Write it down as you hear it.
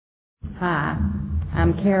Hi,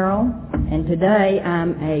 I'm Carol, and today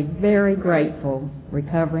I'm a very grateful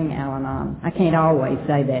recovering Al-Anon. I can't always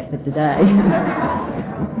say that, but today.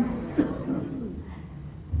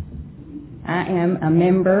 I am a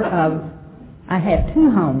member of, I have two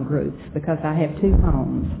home groups because I have two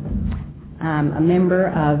homes. I'm a member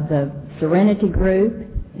of the Serenity Group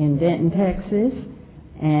in Denton, Texas,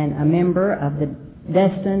 and a member of the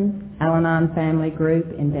Destin Al-Anon Family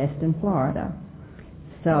Group in Destin, Florida.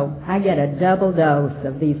 So I get a double dose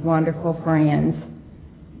of these wonderful friends.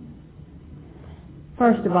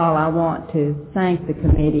 First of all, I want to thank the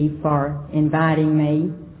committee for inviting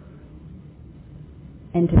me,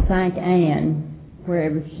 and to thank Ann,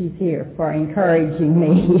 wherever she's here, for encouraging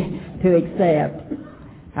me to accept.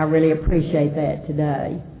 I really appreciate that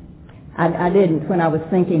today. I didn't, when I was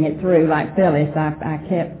thinking it through, like Phyllis, I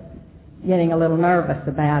kept getting a little nervous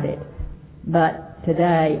about it. But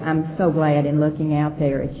today, I'm so glad in looking out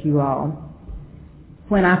there at you all.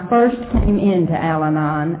 When I first came into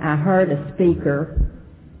Al-Anon, I heard a speaker,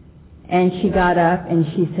 and she got up and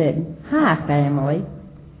she said, "Hi, family."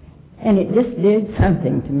 And it just did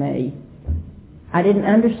something to me. I didn't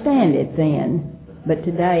understand it then, but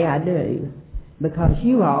today I do. Because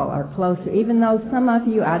you all are closer, even though some of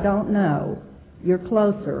you I don't know, you're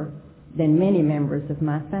closer than many members of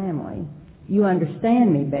my family. You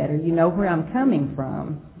understand me better. You know where I'm coming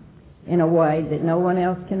from in a way that no one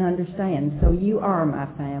else can understand. So you are my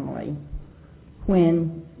family.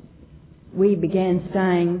 When we began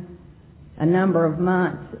staying a number of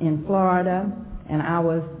months in Florida and I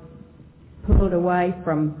was pulled away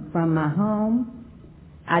from my home,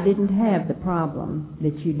 I didn't have the problem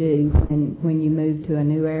that you do when you move to a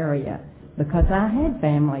new area, because I had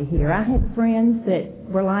family here. I had friends that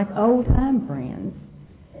were like old-time friends,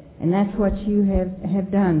 and that's what you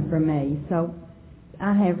have done for me. So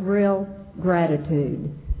I have real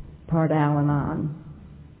gratitude toward Al-Anon.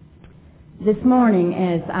 This morning,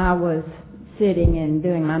 as I was sitting and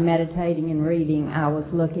doing my meditating and reading, I was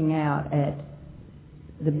looking out at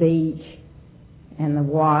the beach and the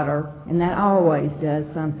water, and that always does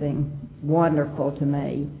something wonderful to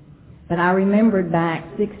me. But I remembered back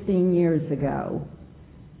 16 years ago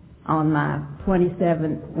on my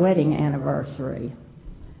 27th wedding anniversary.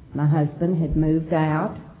 My husband had moved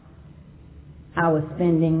out. I was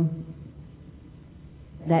spending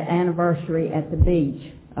that anniversary at the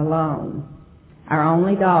beach alone. Our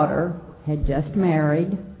only daughter had just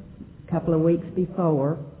married a couple of weeks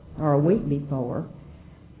before, or a week before,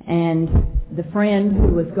 and the friend who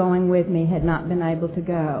was going with me had not been able to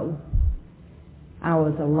go. I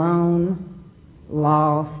was alone,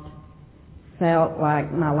 lost, felt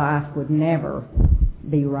like my life would never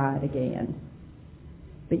be right again.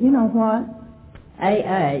 But you know what?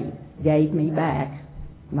 AA gave me back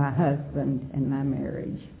my husband and my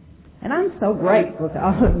marriage. And I'm so grateful to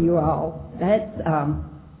all of you all. That's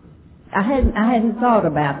I hadn't thought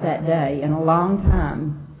about that day in a long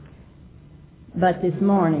time. But this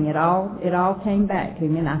morning, it all came back to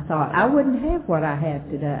me, and I thought, I wouldn't have what I have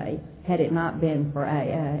today had it not been for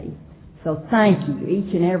AA. So thank you,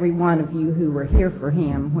 each and every one of you who were here for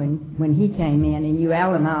him when he came in, and you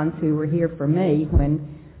Al-Anons who were here for me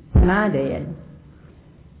when I did.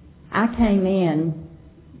 I came in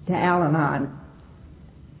to Al-Anon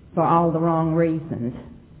for all the wrong reasons.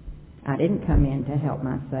 I didn't come in to help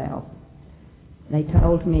myself. They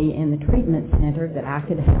told me in the treatment center that I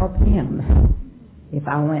could help him if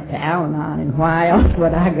I went to Al-Anon, and why else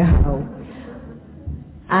would I go?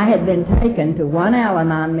 I had been taken to one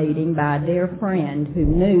Al-Anon meeting by a dear friend who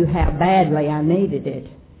knew how badly I needed it,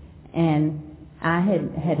 and I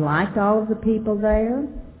had liked all of the people there,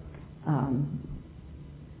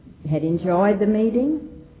 had enjoyed the meeting,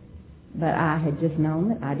 but I had just known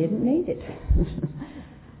that I didn't need it.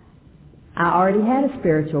 I already had a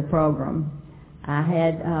spiritual program. I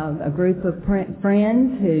had a group of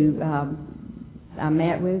friends who I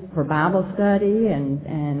met with for Bible study and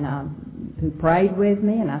who prayed with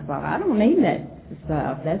me, and I thought, I don't need that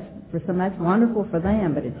stuff. That's wonderful for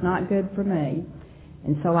them, but it's not good for me.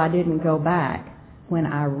 And so I didn't go back when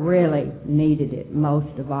I really needed it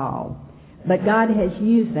most of all. But God has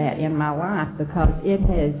used that in my life because it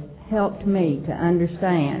has helped me to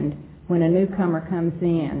understand when a newcomer comes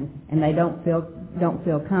in and they don't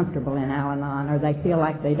feel comfortable in Al-Anon, or they feel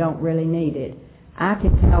like they don't really need it. I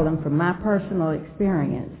can tell them from my personal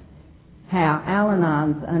experience how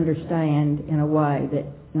Al-Anons understand in a way that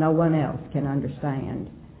no one else can understand.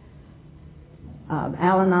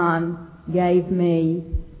 Al-Anon gave me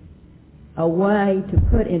a way to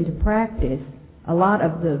put into practice a lot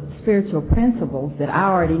of the spiritual principles that I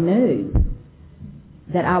already knew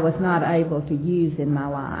that I was not able to use in my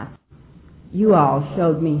life. you all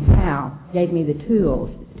showed me how, gave me the tools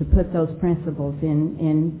to put those principles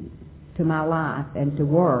into my life and to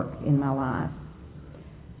work in my life.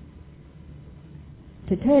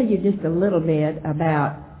 To tell you just a little bit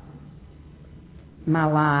about my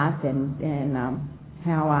life and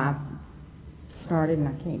how I started, and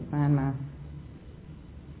I can't find my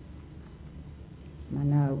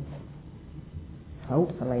notes.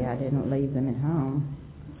 Hopefully I didn't leave them at home.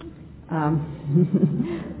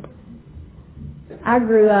 I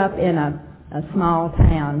grew up in a small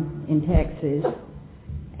town in Texas,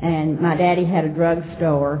 and my daddy had a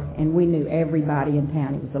drugstore, and we knew everybody in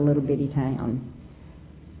town. It was a little bitty town.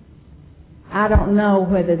 I don't know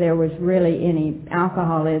whether there was really any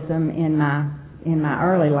alcoholism in my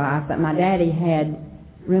early life, but my daddy had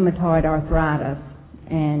rheumatoid arthritis,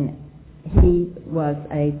 and he was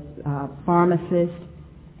a pharmacist,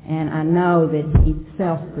 and I know that he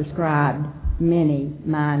self-prescribed many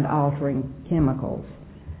mind-altering chemicals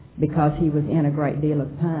because he was in a great deal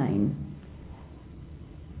of pain.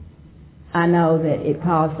 I know that it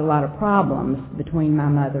caused a lot of problems between my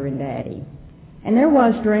mother and daddy. And there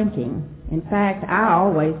was drinking. In fact, I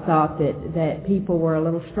always thought that people were a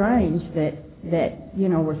little strange that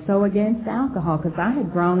were so against alcohol, because I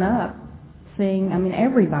had grown up seeing,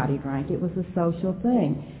 everybody drank. It was a social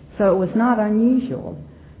thing. So it was not unusual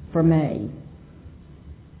for me.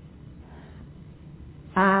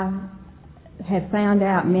 I have found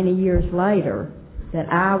out many years later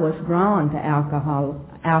that I was drawn to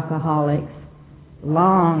alcoholics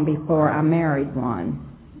long before I married one.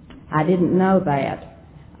 I didn't know that.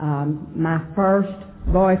 My first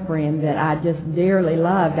boyfriend that I just dearly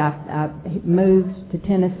loved, I moved to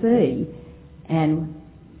Tennessee, and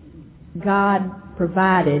God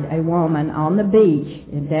provided a woman on the beach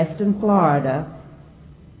in Destin, Florida,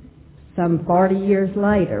 some 40 years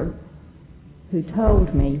later, who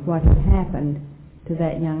told me what had happened to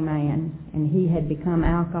that young man, and he had become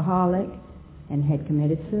alcoholic and had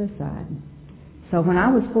committed suicide. So when I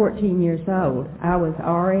was 14 years old, I was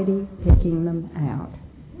already picking them out.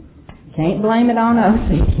 Can't blame it on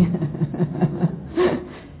Ossie.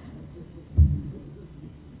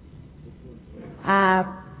 I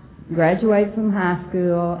graduated from high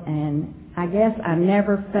school, and I guess I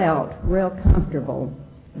never felt real comfortable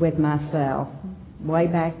with myself way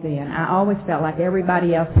back then. I always felt like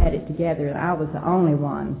everybody else had it together, and I was the only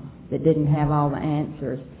one that didn't have all the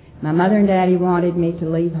answers. My mother and daddy wanted me to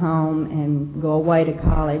leave home and go away to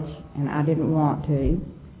college, and I didn't want to.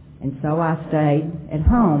 And so I stayed at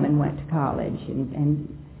home and went to college and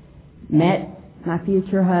met my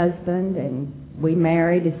future husband, and we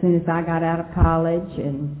married as soon as I got out of college,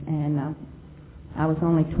 and I was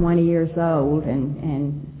only 20 years old,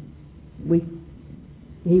 and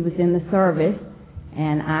he was in the service,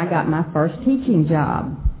 and I got my first teaching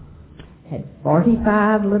job. Had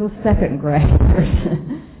 45 little second graders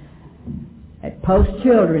at Post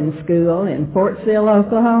Children's School in Fort Sill,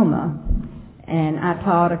 Oklahoma. And I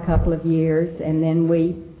taught a couple of years, and then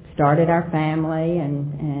we started our family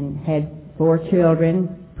and had 4 children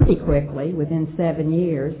pretty quickly, within 7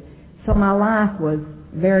 years. So my life was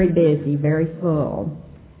very busy, very full.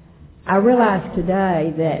 I realize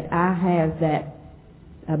today that I have that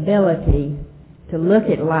ability to look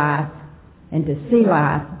at life and to see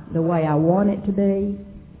life the way I want it to be,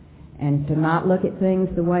 and to not look at things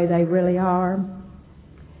the way they really are.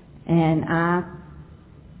 And I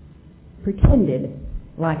pretended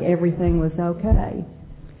like everything was okay.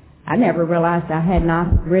 I never realized I had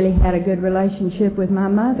not really had a good relationship with my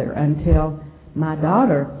mother until my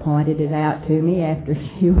daughter pointed it out to me after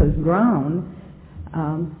she was grown,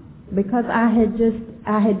 because I had just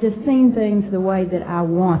seen things the way that I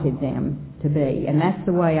wanted them to be, and that's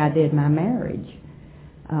the way I did my marriage.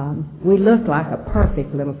 We looked like a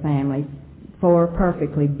perfect little family, 4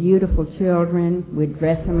 perfectly beautiful children. We'd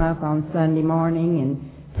dress them up on Sunday morning and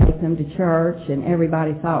take them to church, and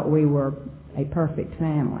everybody thought we were a perfect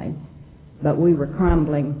family. But we were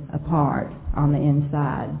crumbling apart on the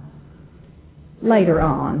inside. Later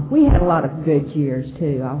on, we had a lot of good years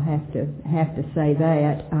too. I'll have to say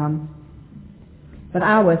that. But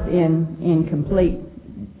I was in complete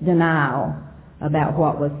denial about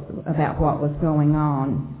what was going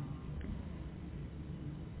on.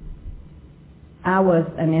 I was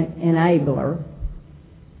an enabler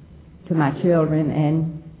to my children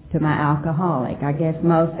and to my alcoholic. I guess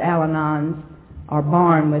most Al-Anons are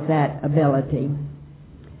born with that ability.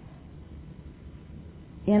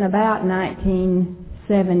 In about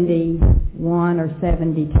 1971 or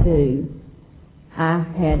 72, I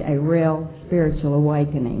had a real spiritual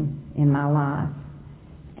awakening in my life,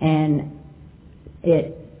 and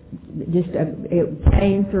it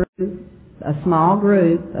came through a small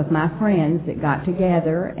group of my friends that got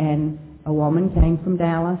together, and a woman came from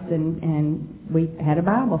Dallas, and we had a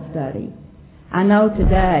Bible study. I know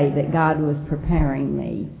today that God was preparing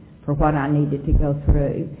me for what I needed to go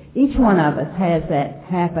through. Each one of us has that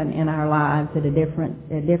happen in our lives at a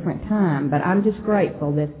different time, but I'm just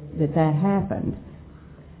grateful that happened.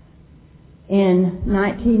 In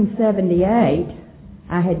 1978,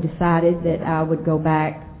 I had decided that I would go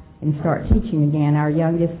back and start teaching again. Our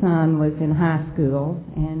youngest son was in high school,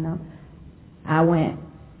 and I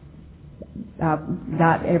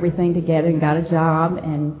got everything together and got a job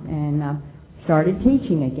and started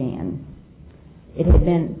teaching again. It had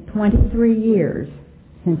been 23 years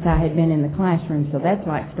since I had been in the classroom, so that's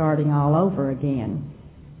like starting all over again.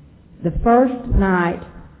 The first night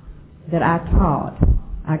that I taught,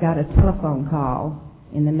 I got a telephone call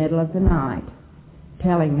in the middle of the night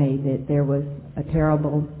telling me that there was a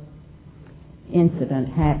terrible incident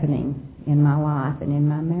happening in my life and in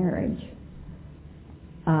my marriage.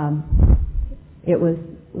 It was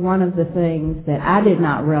one of the things that I did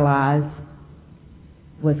not realize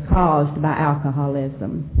was caused by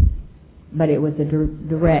alcoholism, but it was a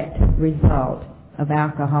direct result of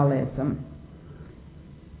alcoholism.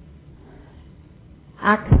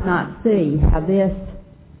 I could not see how this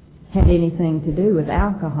had anything to do with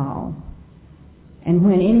alcohol. And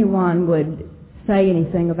when anyone would say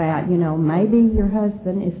anything about, maybe your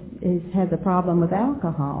husband has a problem with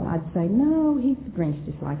alcohol, I'd say, no, he drinks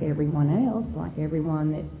just like everyone else, like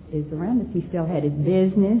everyone that is around us. He still had his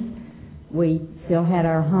business. We still had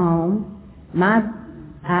our home. My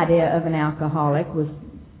idea of an alcoholic was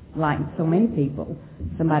like so many people,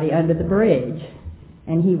 somebody under the bridge,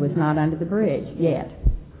 and he was not under the bridge yet.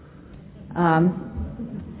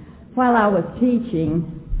 While I was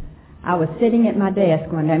teaching, I was sitting at my desk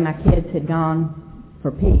one day. My kids had gone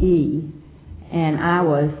for PE, and I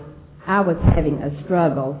was having a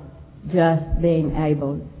struggle just being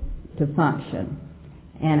able to function.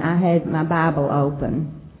 And I had my Bible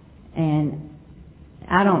open, and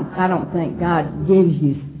I don't think God gives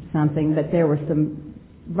you something, but there were some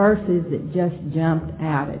verses that just jumped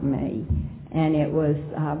out at me, and it was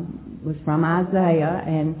from Isaiah,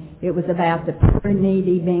 and it was about the poor and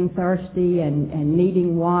needy being thirsty and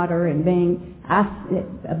needing water and being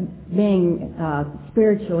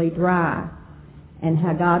spiritually dry, and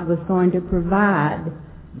how God was going to provide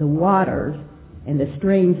the waters and the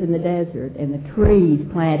streams in the desert and the trees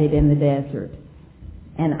planted in the desert.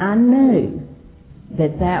 And I knew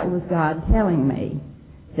that was God telling me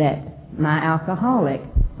that my alcoholic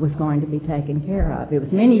was going to be taken care of. It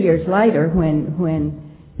was many years later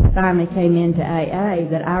when he finally came into AA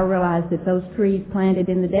that I realized that those trees planted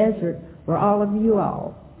in the desert were all of you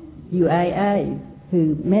AAs,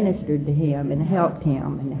 who ministered to him and helped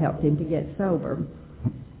him to get sober.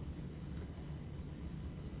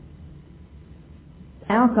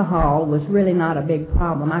 Alcohol was really not a big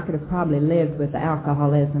problem. I could have probably lived with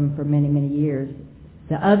alcoholism for many, many years.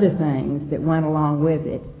 The other things that went along with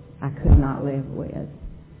it, I could not live with.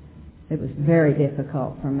 It was very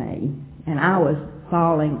difficult for me, and I was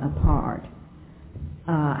falling apart.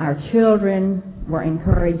 Our children were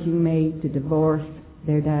encouraging me to divorce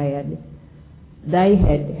their dad. They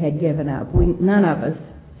had given up. None of us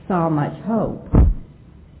saw much hope.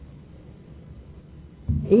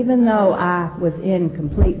 Even though I was in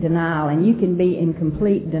complete denial, and you can be in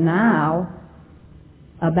complete denial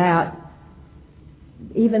about,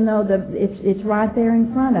 even though it's right there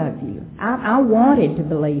in front of you. I wanted to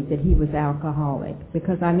believe that he was alcoholic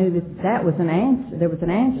because I knew that was an answer. There was an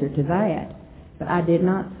answer to that, but I did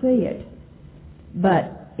not see it.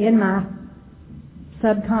 But in my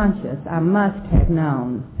subconscious, I must have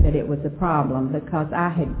known that it was a problem because I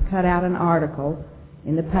had cut out an article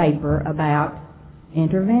in the paper about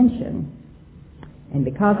intervention. And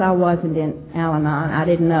because I wasn't in Al-Anon, I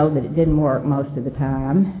didn't know that it didn't work most of the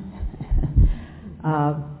time.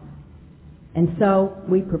 And so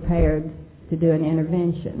we prepared to do an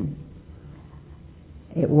intervention.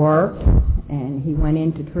 It worked, and he went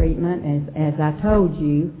into treatment. As I told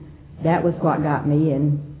you, that was what got me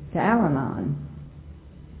into Al-Anon.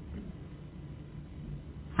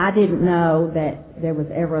 I didn't know that there was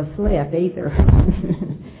ever a slip either.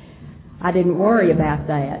 I didn't worry about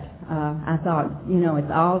that. I thought,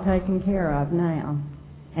 it's all taken care of now.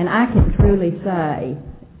 And I can truly say,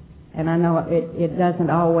 and I know it doesn't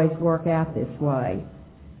always work out this way,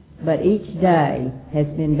 but each day has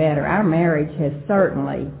been better. Our marriage has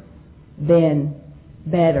certainly been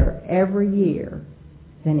better every year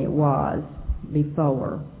than it was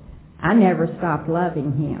before. I never stopped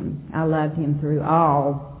loving him. I loved him through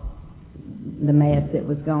all the mess that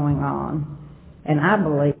was going on. And I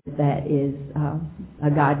believe that is a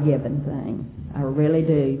God-given thing. I really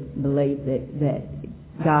do believe that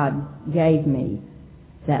God gave me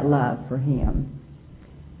that love for him.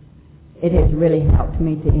 It has really helped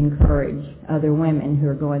me to encourage other women who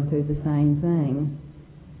are going through the same thing.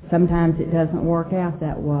 Sometimes it doesn't work out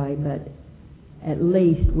that way, but at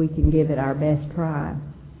least we can give it our best try.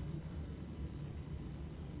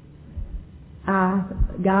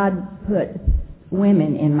 God put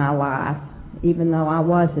women in my life, even though I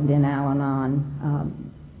wasn't in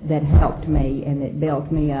Al-Anon, that helped me and that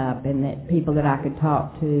built me up, and that people that I could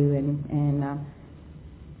talk to and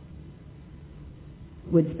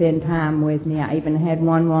would spend time with me. I even had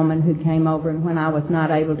one woman who came over, and when I was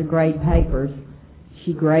not able to grade papers,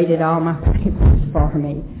 she graded all my papers for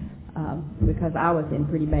me because I was in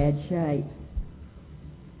pretty bad shape.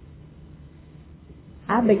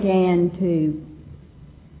 I began to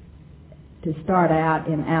start out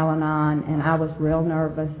in Al-Anon, and I was real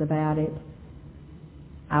nervous about it.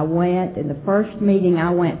 I went, and the first meeting I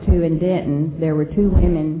went to in Denton, there were two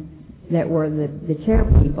women that were the chair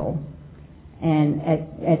people. And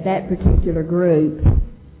at that particular group,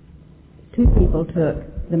 two people took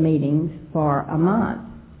the meetings for a month.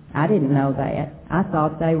 I didn't know that. I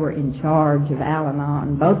thought they were in charge of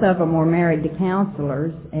Al-Anon. Both of them were married to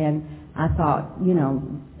counselors, and I thought,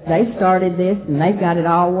 they started this and they've got it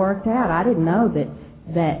all worked out. I didn't know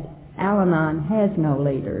that Al-Anon has no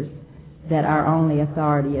leaders, that our only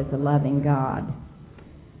authority is a loving God.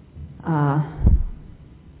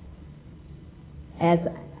 As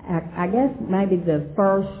I guess maybe the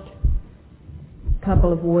first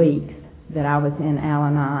couple of weeks that I was in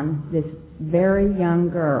Al-Anon, this very young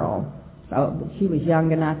girl, so she was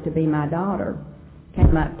young enough to be my daughter,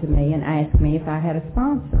 came up to me and asked me if I had a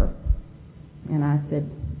sponsor. And I said,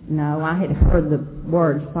 no. I had heard the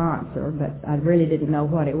word sponsor, but I really didn't know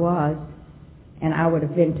what it was. And I would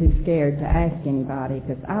have been too scared to ask anybody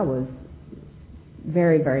because I was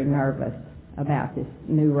very, very nervous about this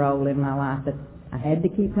new role in my life. But I had to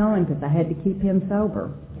keep going because I had to keep him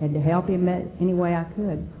sober. I had to help him any way I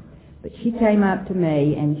could. But she came up to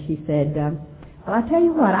me and she said, well, I tell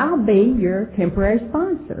you what, I'll be your temporary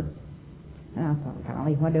sponsor. And I thought,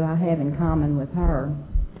 golly, what do I have in common with her?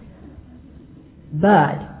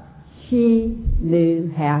 But she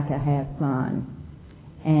knew how to have fun.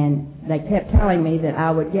 And they kept telling me that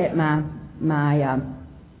I would get my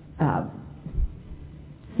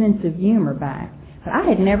sense of humor back. But I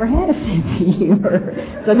had never had a sense of humor,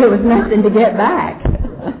 so there was nothing to get back.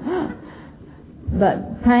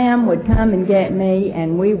 But Pam would come and get me,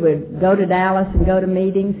 and we would go to Dallas and go to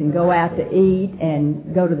meetings and go out to eat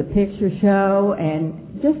and go to the picture show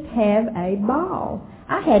and just have a ball.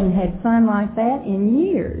 I hadn't had fun like that in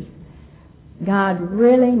years. God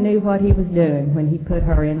really knew what he was doing when he put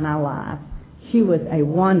her in my life. She was a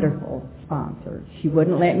wonderful sponsor. She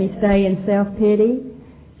wouldn't let me stay in self-pity.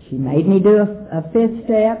 She made me do a fifth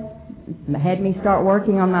step, had me start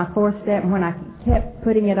working on my fourth step, and when I kept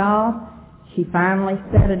putting it off, she finally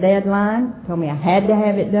set a deadline, told me I had to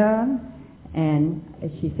have it done, and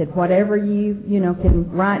she said, whatever you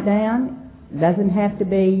can write down, doesn't have to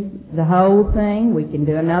be the whole thing. We can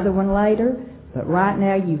do another one later, but right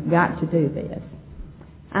now you've got to do this.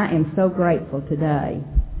 I am so grateful today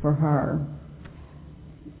for her.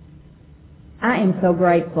 I am so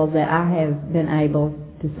grateful that I have been able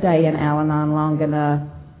to stay in Al-Anon long enough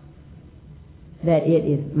that it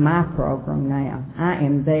is my program now. I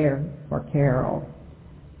am there for Carol.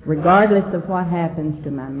 Regardless of what happens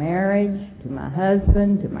to my marriage, to my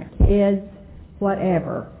husband, to my kids,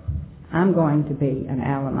 whatever, I'm going to be an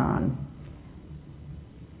Al-Anon.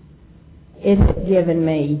 It has given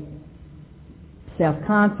me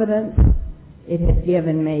self-confidence. It has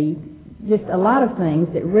given me just a lot of things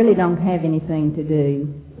that really don't have anything to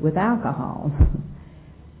do with alcohol.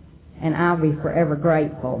 And I'll be forever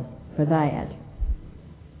grateful for that.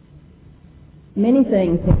 Many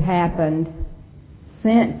things have happened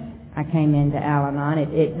since I came into Al-Anon.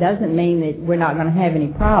 It doesn't mean that we're not going to have any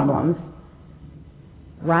problems.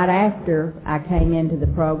 Right after I came into the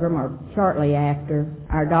program, or shortly after,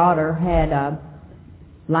 our daughter had a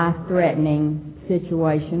life-threatening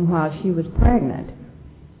situation while she was pregnant.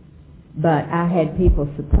 But I had people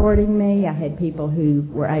supporting me. I had people who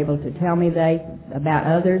were able to tell me about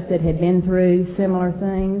others that had been through similar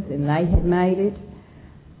things, and they had made it.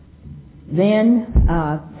 Then,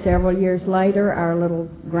 several years later, our little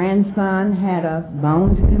grandson had a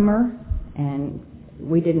bone tumor, and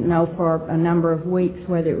we didn't know for a number of weeks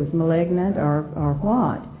whether it was malignant or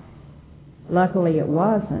what. Luckily, it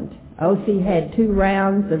wasn't. O.C. had 2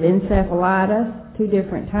 rounds of encephalitis, 2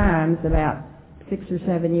 different times, about 6 or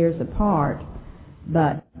 7 years apart.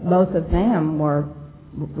 but both of them were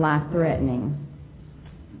life-threatening.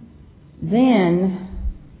 Then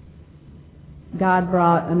God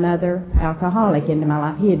brought another alcoholic into my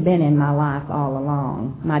life. He had been in my life all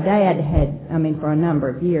along. My dad for a number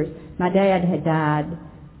of years, my dad had died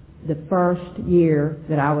the first year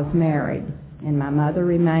that I was married, and my mother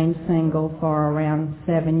remained single for around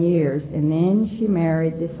 7 years, and then she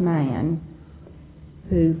married this man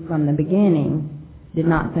who, from the beginning, did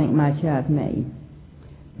not think much of me.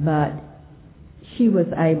 But she was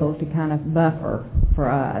able to kind of buffer for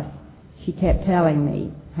us. She kept telling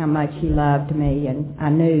me how much he loved me, and I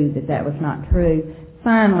knew that that was not true.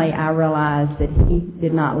 Finally, I realized that he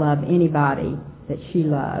did not love anybody that she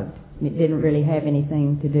loved. It didn't really have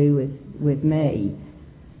anything to do with me.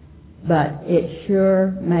 But it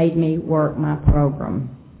sure made me work my program.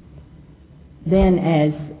 Then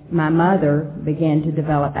as my mother began to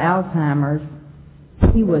develop Alzheimer's,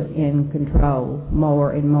 he was in control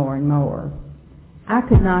more and more and more. I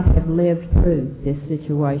could not have lived through this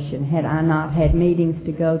situation had I not had meetings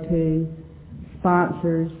to go to,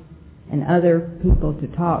 sponsors, and other people to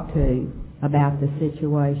talk to about the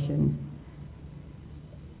situation.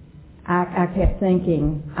 I kept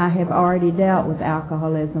thinking, I have already dealt with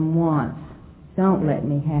alcoholism once. Don't let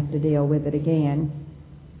me have to deal with it again.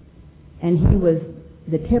 And he was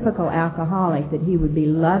the typical alcoholic, that he would be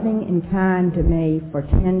loving and kind to me for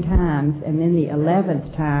 10 times, and then the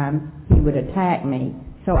 11th time he would attack me.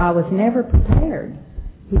 So I was never prepared.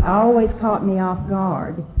 He always caught me off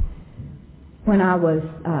guard. When I was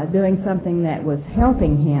doing something that was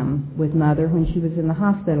helping him with Mother when she was in the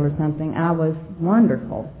hospital or something, I was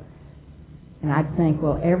wonderful. And I'd think,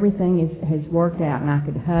 well, everything has worked out, and I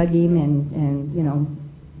could hug him and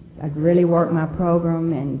I'd really work my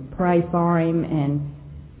program and pray for him, and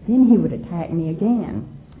then he would attack me again.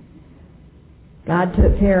 God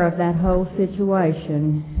took care of that whole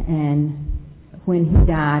situation, and when he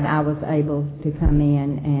died, I was able to come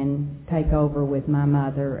in and take over with my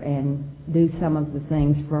mother and do some of the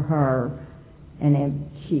things for her. And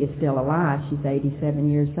she is still alive. She's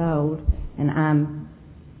 87 years old, and I'm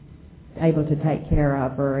able to take care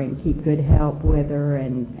of her and keep good help with her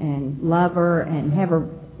and love her and have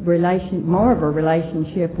more of a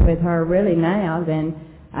relationship with her really now than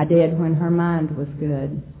I did when her mind was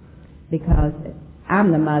good, because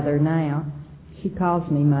I'm the mother now. She calls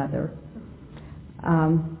me mother.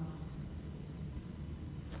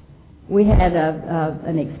 We had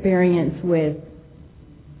an experience with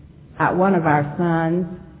one of our sons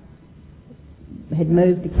had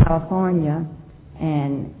moved to California,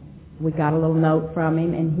 and we got a little note from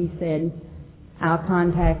him, and he said, I'll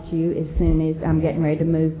contact you as soon as I'm getting ready to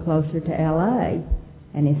move closer to L.A.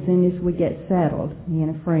 And as soon as we get settled, me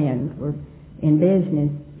and a friend, we're in business,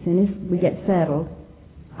 as soon as we get settled,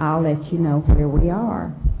 I'll let you know where we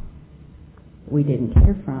are. We didn't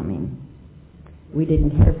hear from him. We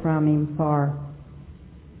didn't hear from him for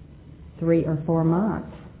 3 or 4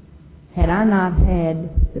 months. Had I not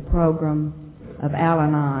had the program of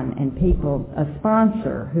Al-Anon and people, a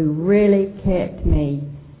sponsor who really kept me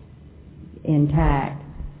intact.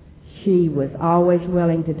 She was always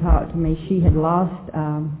willing to talk to me. She had lost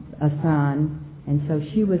a son, and so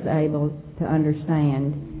she was able to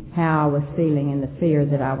understand how I was feeling and the fear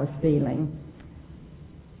that I was feeling.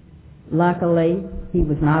 Luckily, he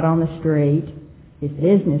was not on the street. His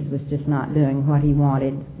business was just not doing what he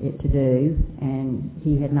wanted it to do, and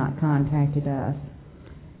he had not contacted us.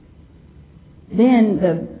 Then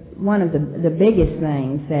one of the biggest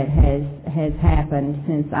things that has happened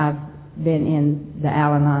since I've been in the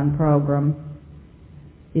Al-Anon program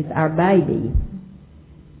is our baby,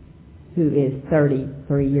 who is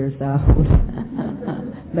 33 years old,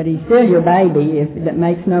 but he's still your baby, if that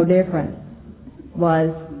makes no difference, was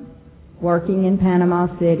working in Panama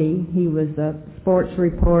City. He was a sports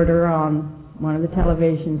reporter on one of the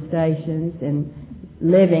television stations and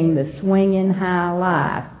living the swinging high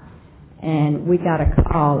life. And we got a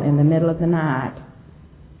call in the middle of the night.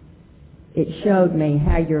 It showed me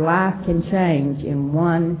how your life can change in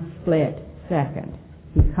one split second.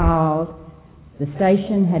 He called. The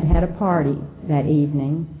station had a party that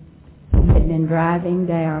evening. He had been driving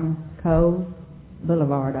down Cove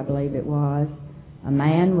Boulevard, I believe it was. A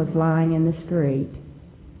man was lying in the street.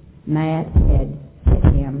 Matt had hit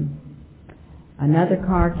him. Another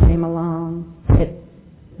car came along, hit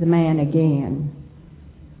the man again.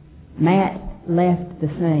 Matt left the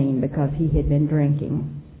scene because he had been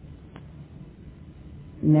drinking.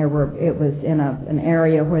 And it was in an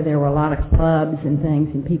area where there were a lot of clubs and things,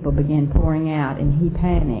 and people began pouring out, and he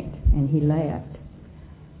panicked, and he left.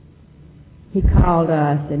 He called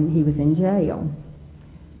us, and he was in jail.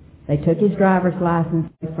 They took his driver's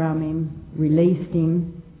license from him, released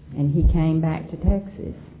him, and he came back to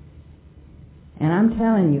Texas. And I'm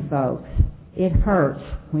telling you folks, it hurts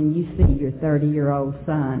when you see your 30-year-old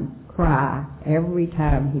son cry every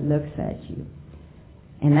time he looks at you.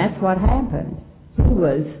 And that's what happened. He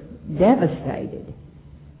was devastated.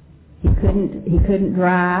 He couldn't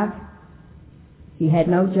drive. He had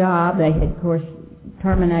no job. They had, of course,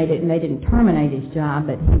 terminated, and they didn't terminate his job,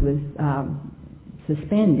 but he was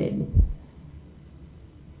suspended,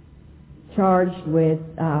 charged with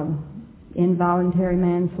involuntary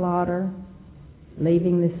manslaughter,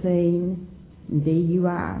 leaving the scene,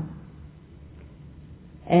 DUI.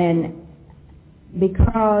 And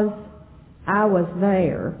because I was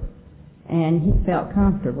there and he felt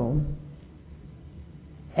comfortable,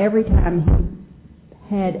 every time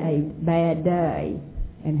he had a bad day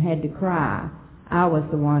and had to cry, I was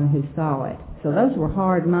the one who saw it. So those were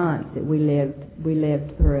hard months that we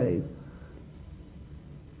lived through.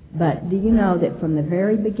 But do you know that from the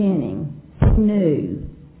very beginning, he knew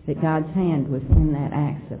that God's hand was in that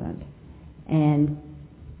accident. And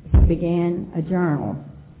he began a journal.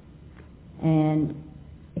 And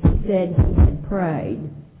he said he had prayed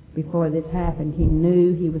before this happened. He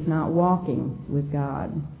knew he was not walking with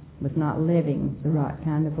God, was not living the right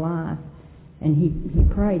kind of life. And he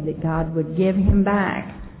prayed that God would give him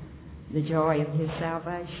back the joy of his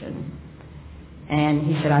salvation. And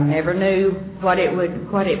he said, I never knew what it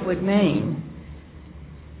would mean.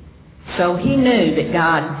 So he knew that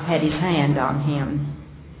God had his hand on him.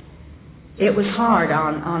 It was hard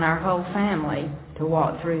on our whole family to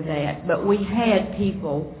walk through that. But we had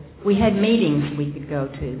people, we had meetings we could go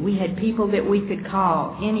to. We had people that we could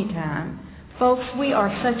call anytime. Folks, we are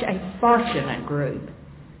such a fortunate group.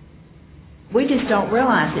 We just don't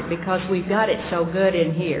realize it because we've got it so good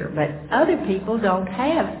in here. But other people don't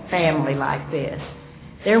have family like this.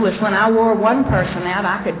 There was, when I wore one person out,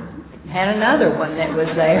 I had another one that was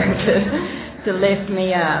there to lift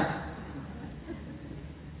me up.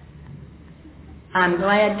 I'm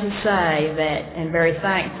glad to say that, and very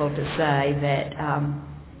thankful to say that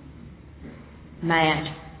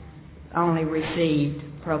Matt only received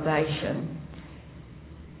probation.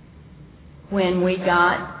 When we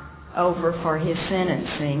got over for his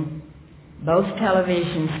sentencing, both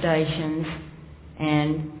television stations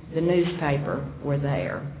and the newspaper were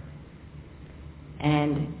there.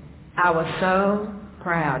 And I was so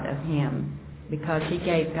proud of him because he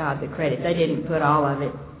gave God the credit. They didn't put all of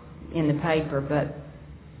it in the paper, but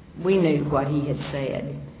we knew what he had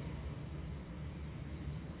said.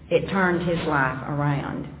 It turned his life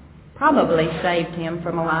around. Probably saved him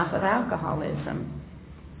from a life of alcoholism.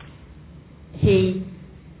 He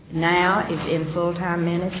now is in full-time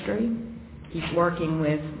ministry. He's working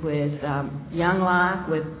with Young Life,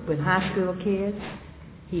 with high school kids.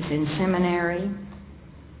 He's in seminary.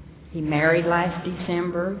 He married last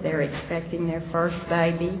December. They're expecting their first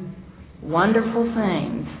baby. Wonderful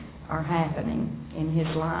things are happening in his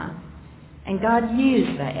life. And God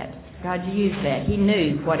used that. God used that. He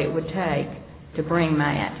knew what it would take to bring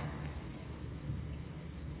Matt.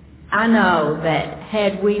 I know that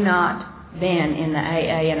had we not been in the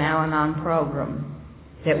AA and Al-Anon program,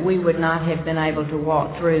 that we would not have been able to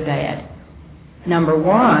walk through that. Number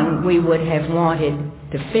one, we would have wanted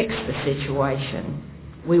to fix the situation.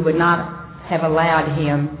 We would not have allowed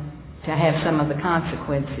him to have some of the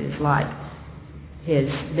consequences, like his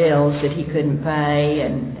bills that he couldn't pay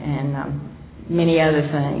and many other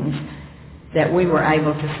things, that we were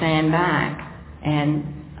able to stand back and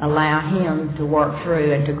allow him to work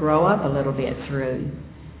through and to grow up a little bit through.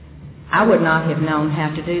 I would not have known how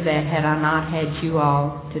to do that had I not had you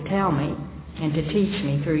all to tell me and to teach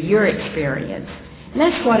me through your experience. And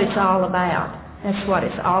that's what it's all about. That's what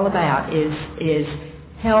it's all about, is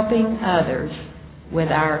helping others with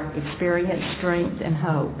our experience, strength, and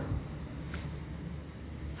hope.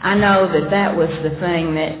 I know that was the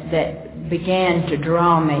thing that began to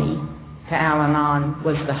draw me to Al-Anon,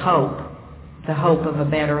 was the hope of a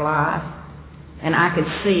better life. And I could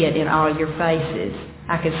see it in all your faces.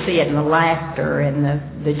 I could see it in the laughter and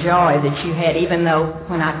the joy that you had, even though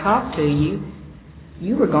when I talked to you,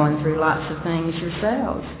 you were going through lots of things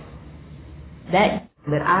yourselves. That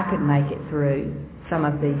I could make it through some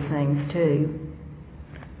of these things too.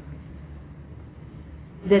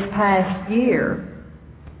 This past year,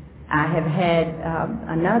 I have had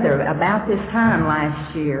about this time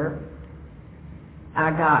last year,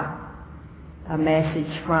 I got a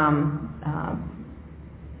message from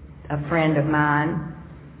a friend of mine,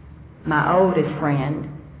 my oldest friend,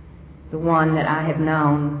 the one that I have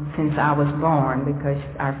known since I was born, because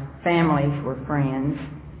our families were friends.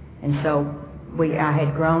 And so I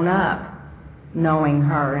had grown up knowing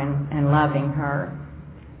her and loving her.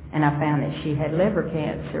 And I found that she had liver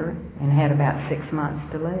cancer and had about 6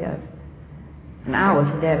 months to live. And I was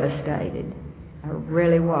devastated. I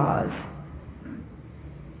really was.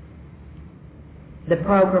 The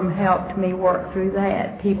program helped me work through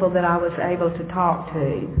that. People that I was able to talk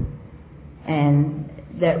to and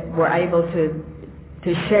that were able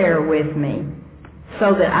to share with me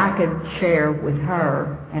so that I could share with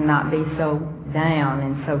her and not be so down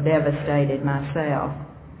and so devastated myself.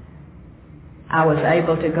 I was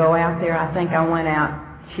able to go out there. I think I went out,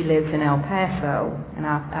 she lives in El Paso, and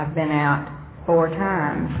I've been out 4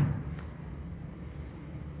 times.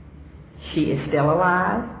 She is still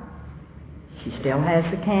alive. She still has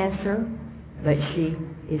the cancer, but she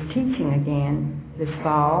is teaching again this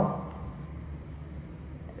fall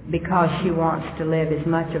because she wants to live as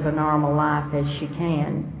much of a normal life as she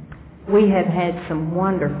can. We have had some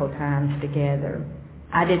wonderful times together.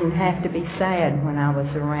 I didn't have to be sad when I was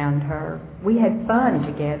around her. We had fun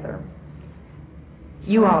together.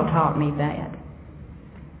 You all taught me that.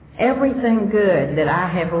 Everything good that I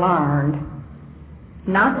have learned,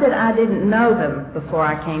 not that I didn't know them before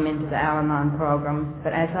I came into the Al-Anon program,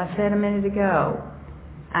 but as I said a minute ago,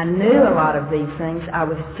 I knew a lot of these things. I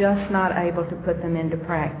was just not able to put them into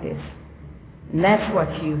practice. And that's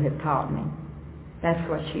what you have taught me. That's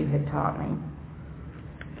what you have taught me.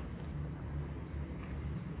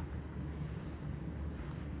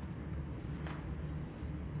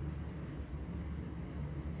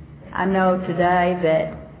 I know today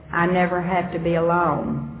that I never have to be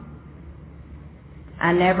alone.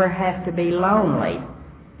 I never have to be lonely.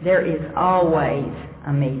 There is always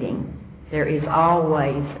a meeting. There is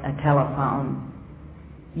always a telephone.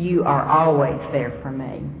 You are always there for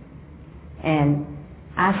me. And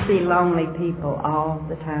I see lonely people all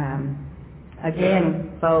the time.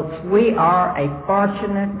 Again, folks, we are a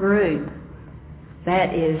fortunate group.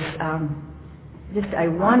 That is just a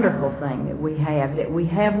wonderful thing that we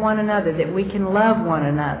have one another, that we can love one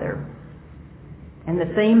another. And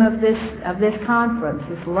the theme of this conference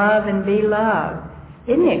is love and be loved.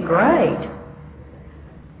 Isn't it great?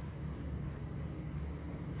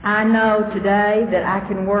 I know today that I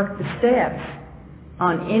can work the steps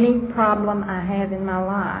on any problem I have in my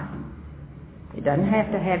life. It doesn't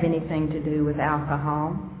have to have anything to do with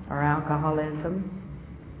alcohol or alcoholism.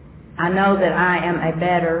 I know that I am a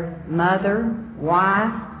better mother,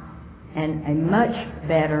 wife, and a much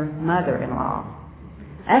better mother-in-law.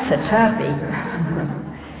 That's a toughie.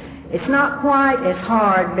 It's not quite as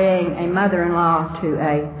hard being a mother-in-law to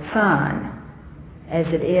a son as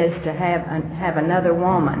it is to have another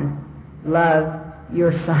woman love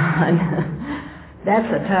your son. That's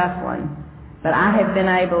a tough one. But I have been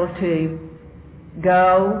able to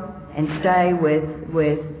go and stay with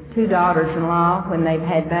 2 daughters-in-law when they've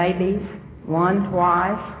had babies, 1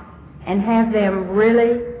 twice, and have them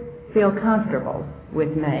really feel comfortable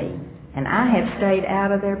with me. And I have stayed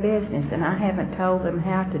out of their business, and I haven't told them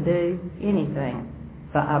how to do anything.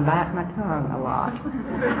 But I bite my tongue a lot.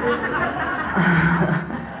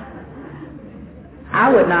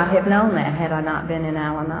 I would not have known that had I not been in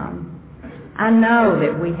Al-Anon. I know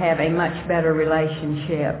that we have a much better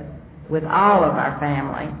relationship with all of our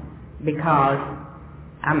family because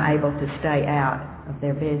I'm able to stay out of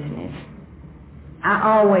their business. I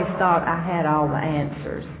always thought I had all the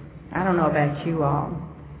answers. I don't know about you all,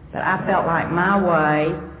 but I felt like my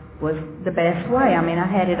way was the best way. I mean, I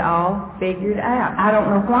had it all figured out. I don't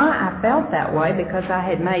know why I felt that way because I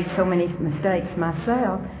had made so many mistakes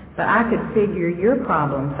myself, but I could figure your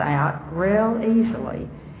problems out real easily,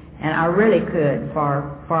 and I really could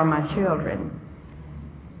for my children.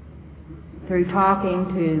 Through talking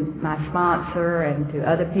to my sponsor and to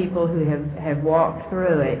other people who have walked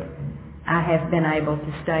through it, I have been able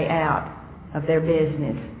to stay out of their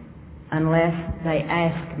business unless they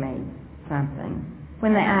ask me something.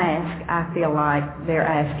 When they ask, I feel like they're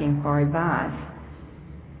asking for advice.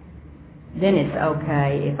 Then it's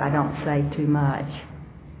okay if I don't say too much.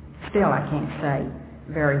 Still, I can't say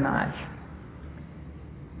very much.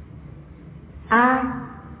 I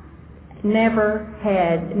never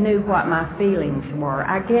knew what my feelings were.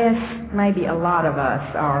 I guess maybe a lot of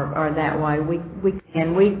us are that way.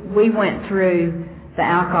 We went through the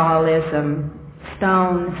alcoholism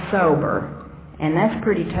stone sober, and that's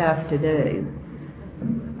pretty tough to do.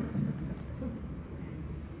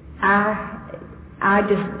 I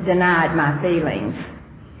just denied my feelings.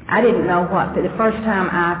 I didn't know what. The first time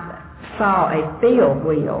I saw a feel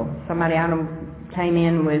wheel, somebody came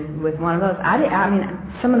in with one of those. I mean,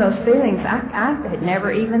 some of those feelings I had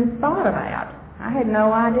never even thought about. I had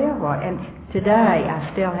no idea what. And today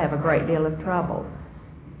I still have a great deal of trouble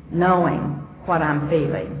knowing what I'm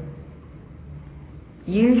feeling.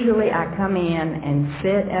 Usually I come in and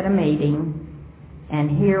sit at a meeting and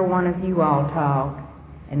hear one of you all talk,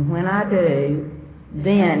 and when I do,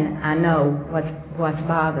 then I know what's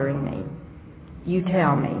bothering me. You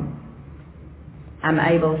tell me. I'm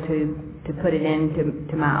able to put it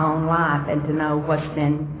into my own life and to know what has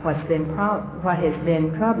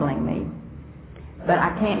been troubling me. But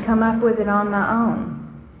I can't come up with it on my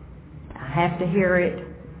own. I have to hear it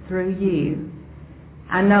through you.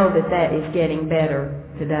 I know that is getting better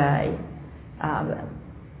today.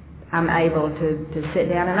 I'm able to sit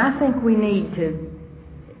down, and I think we need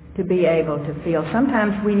to be able to feel.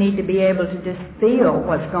 Sometimes we need to be able to just feel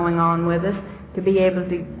what's going on with us, to be able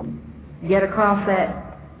to get across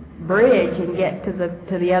that bridge and get to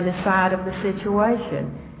the other side of the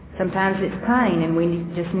situation. Sometimes it's pain, and we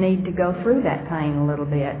just need to go through that pain a little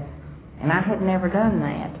bit. And I had never done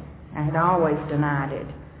that. I had always denied it.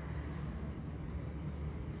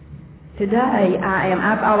 Today,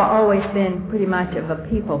 I've always been pretty much of a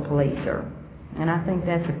people pleaser, and I think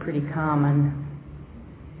that's a pretty common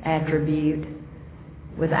attribute.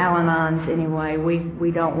 With Al-Anons anyway,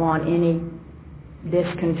 we don't want any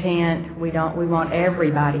discontent. We want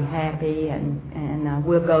everybody happy, and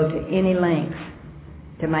we'll go to any lengths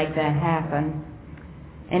to make that happen.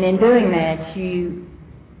 And in doing that, you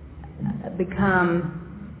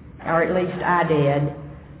become, or at least I did,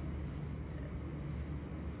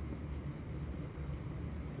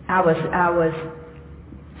 I was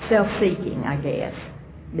self-seeking, I guess,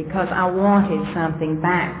 because I wanted something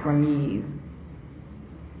back from you.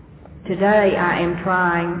 Today I am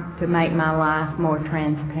trying to make my life more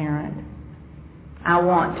transparent. I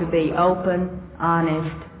want to be open,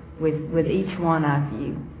 honest with each one of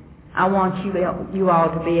you. I want you all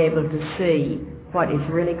to be able to see what is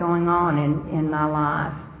really going on in my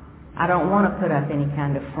life. I don't want to put up any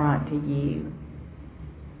kind of front to you.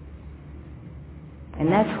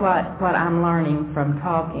 And that's what I'm learning from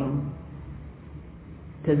talking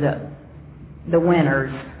to the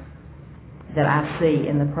winners that I see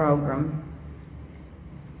in the program.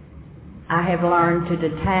 I have learned to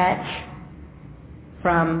detach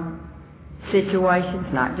from situations,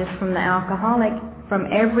 not just from the alcoholic, from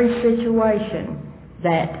every situation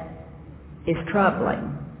that is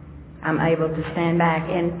troubling. I'm able to stand back.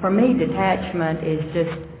 And for me, detachment is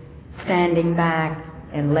just standing back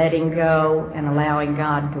and letting go and allowing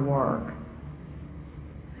God to work.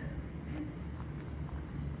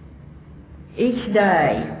 Each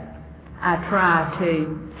day, I try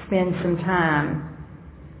to spend some time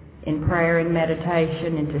in prayer and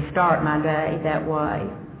meditation and to start my day that way.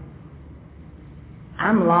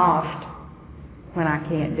 I'm lost when I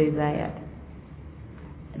can't do that.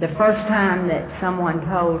 The first time that someone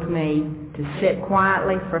told me to sit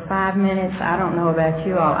quietly for 5 minutes, I don't know about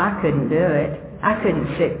you all, I couldn't do it. I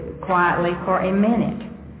couldn't sit quietly for a minute.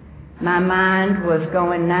 My mind was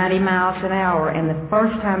going 90 miles an hour, and the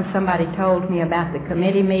first time somebody told me about the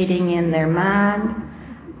committee meeting in their mind,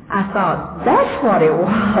 I thought, that's what it was.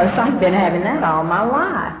 I've been having that all my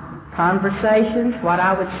life. Conversations, what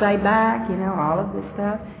I would say back, all of this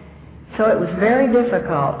stuff. So it was very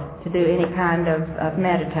difficult to do any kind of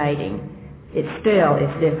meditating. It still is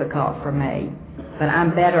difficult for me, but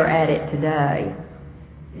I'm better at it today.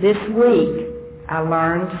 This week, I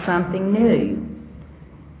learned something new.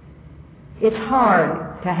 It's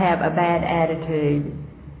hard to have a bad attitude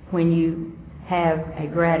when you have a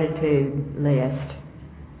gratitude list.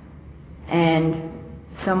 And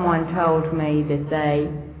someone told me that they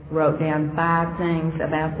wrote down 5 things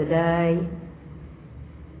about the day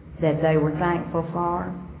that they were thankful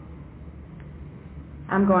for.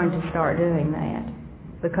 I'm going to start doing that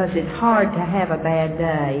because it's hard to have a bad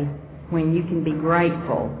day when you can be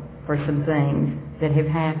grateful for some things that have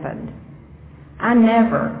happened. I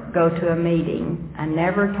never go to a meeting, I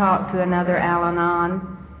never talk to another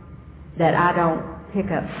Al-Anon that I don't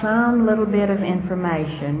pick up some little bit of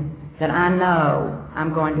information that I know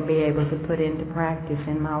I'm going to be able to put into practice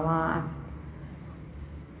in my life.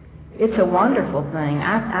 It's a wonderful thing.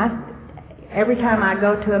 Every time I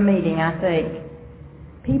go to a meeting, I think,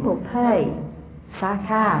 people pay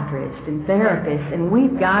psychiatrists and therapists, and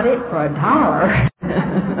we've got it for $1.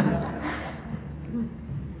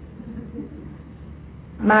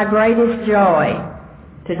 My greatest joy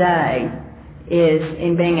today is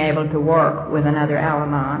in being able to work with another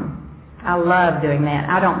Al-Anon. I love doing that.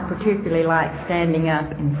 I don't particularly like standing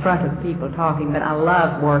up in front of people talking, but I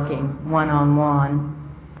love working one-on-one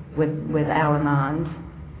with Al-Anons.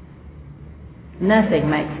 Nothing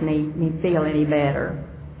makes me feel any better.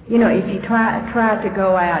 if you try to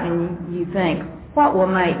go out and you think, what will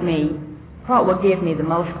give me the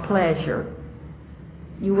most pleasure,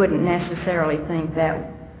 you wouldn't necessarily think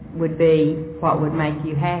that would be what would make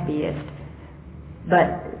you happiest.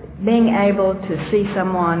 But being able to see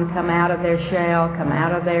someone come out of their shell, come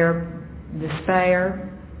out of their despair,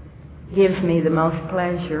 gives me the most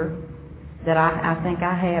pleasure that I think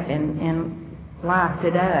I have in life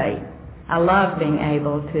today. I love being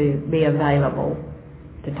able to be available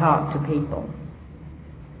to talk to people.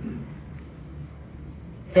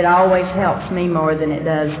 It always helps me more than it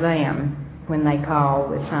does them when they call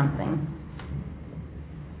with something.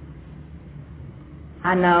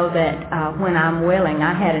 I know that when I'm willing,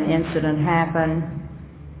 I had an incident happen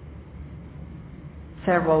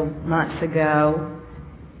several months ago.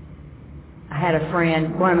 I had a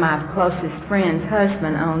friend, one of my closest friends'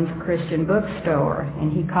 husband owns a Christian bookstore,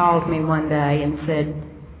 and he called me one day and said,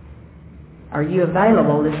 "Are you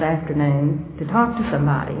available this afternoon to talk to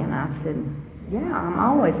somebody?" And I said, "Yeah, I'm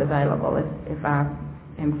always available if I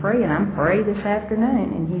am free, and I'm free this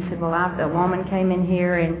afternoon." And he said, "Well, a woman came in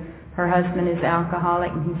here, and her husband is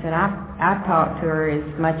alcoholic," and he said, I've talked to her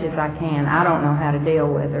as much as I can. I don't know how to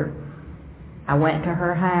deal with her." I went to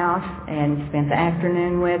her house and spent the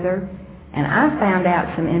afternoon with her, and I found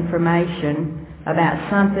out some information about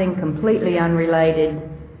something completely unrelated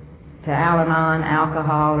to Al-Anon,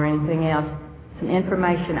 alcohol, or anything else, some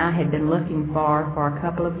information I had been looking for a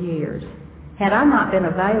couple of years. Had I not been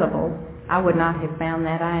available, I would not have found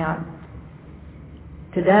that out.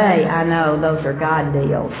 Today, I know those are God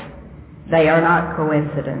deals. They are not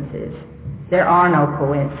coincidences. There are no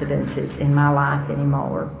coincidences in my life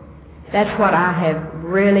anymore. That's what I have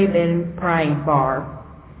really been praying for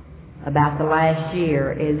about the last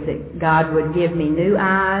year, is that God would give me new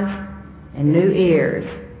eyes and new ears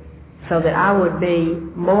so that I would be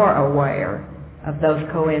more aware of those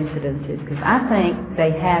coincidences, because I think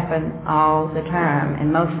they happen all the time,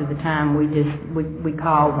 and most of the time we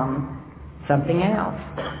call them something else,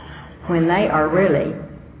 when they are really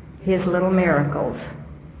His little miracles.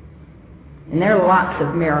 And there are lots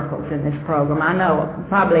of miracles in this program. I know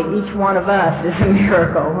probably each one of us is a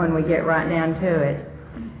miracle when we get right down to it.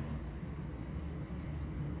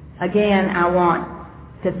 Again, I want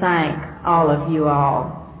to thank all of you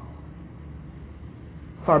all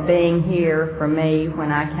for being here for me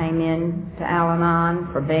when I came in to Al-Anon,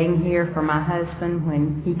 for being here for my husband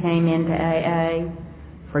when he came into AA,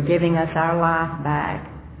 for giving us our life back.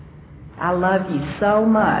 I love you so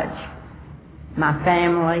much, my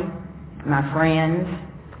family, my friends,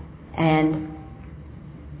 and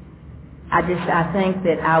I think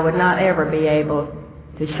that I would not ever be able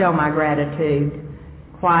to show my gratitude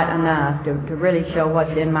quite enough to really show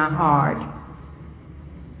what's in my heart,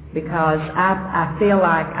 because I feel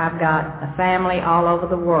like I've got a family all over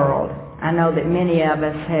the world. I know that many of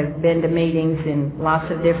us have been to meetings in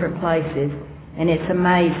lots of different places, and it's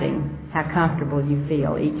amazing how comfortable you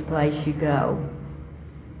feel each place you go.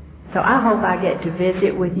 So I hope I get to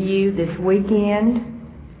visit with you this weekend.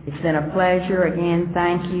 It's been a pleasure. Again,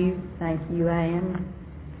 thank you. Thank you, Anne,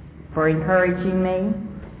 for encouraging me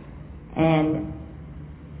and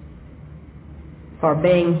for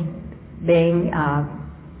being the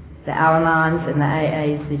Al-Anons and the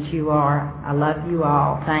AAs that you are. I love you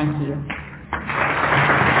all. Thank you.